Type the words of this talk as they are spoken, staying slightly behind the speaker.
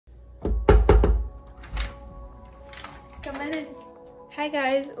Come in. Hi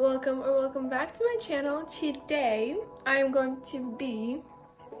guys, welcome back to my channel. Today I'm going to be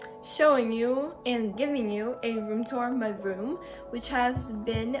showing you and giving you a room tour of my room, which has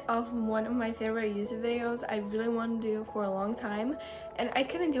been of one of my favorite YouTube videos I really wanted to do for a long time, and I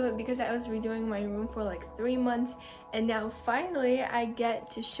couldn't do it because I was redoing my room for like 3 months, and now finally I get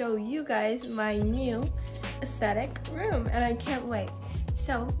to show you guys my new aesthetic room, and I can't wait.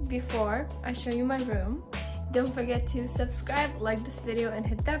 So before I show you my room, don't forget to subscribe, like this video, and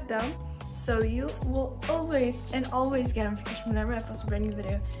hit that bell so you will always get notification whenever I post a brand new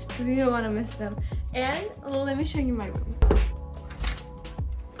video, because you don't want to miss them. And let me show you my room.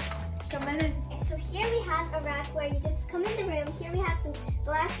 Come in. Okay, so here we have a rack where you just come in the room. Here we have some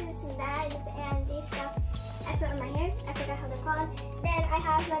glasses, some bags, and these stuff I put on my hair. I forgot how they're called. Then I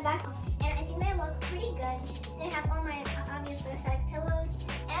have my back, and I think they look pretty good. Then I have all my obvious aesthetic pillows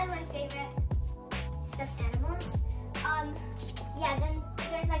and my favorite stuffed animals. Yeah, then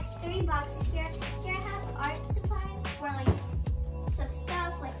there's like 3 boxes here. Here I have art supplies for like some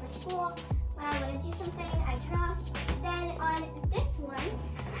stuff like for school. When I want to do something, I draw. Then on this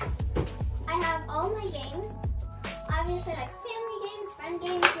one, I have all my games. Obviously like family games, friend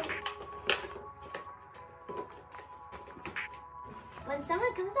games. When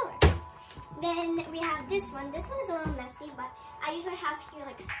someone comes over. Then we have this one. This one is a little messy, but I usually have here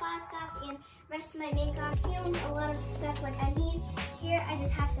like spa stuff and rest of my makeup, perfumes, a lot of stuff like I need. Here I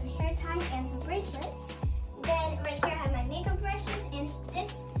just have some hair tie and some bracelets. Then right here I have my makeup brushes, and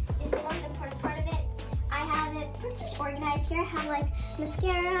this is the most important part of it. I have it pretty much organized. Here I have like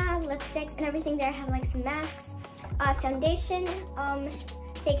mascara, lipsticks, and everything there. I have like some masks, foundation,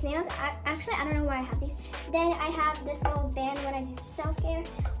 fake nails. Actually, I don't know why I have these. Then I have this little band when I do self-care,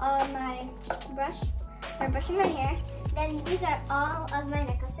 my brush for brushing my hair. Then these are all of my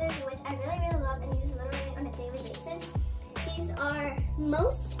necklaces, which I really love and use literally on a daily basis. These are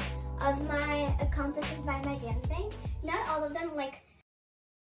most of my accomplishments by my dancing. Not all of them, like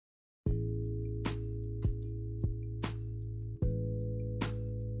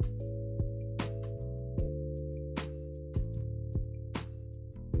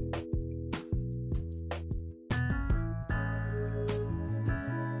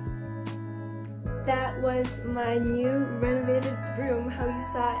that was my new renovated room, how you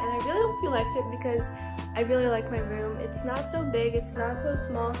saw it, and I really hope you liked it because I really like my room. It's not so big, it's not so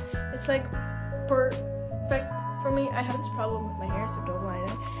small, it's like perfect for me. I have this problem with my hair, so don't mind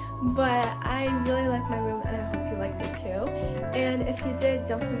it, but I really like my room and I hope you liked it too. And if you did,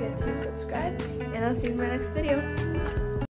 don't forget to subscribe, and I'll see you in my next video.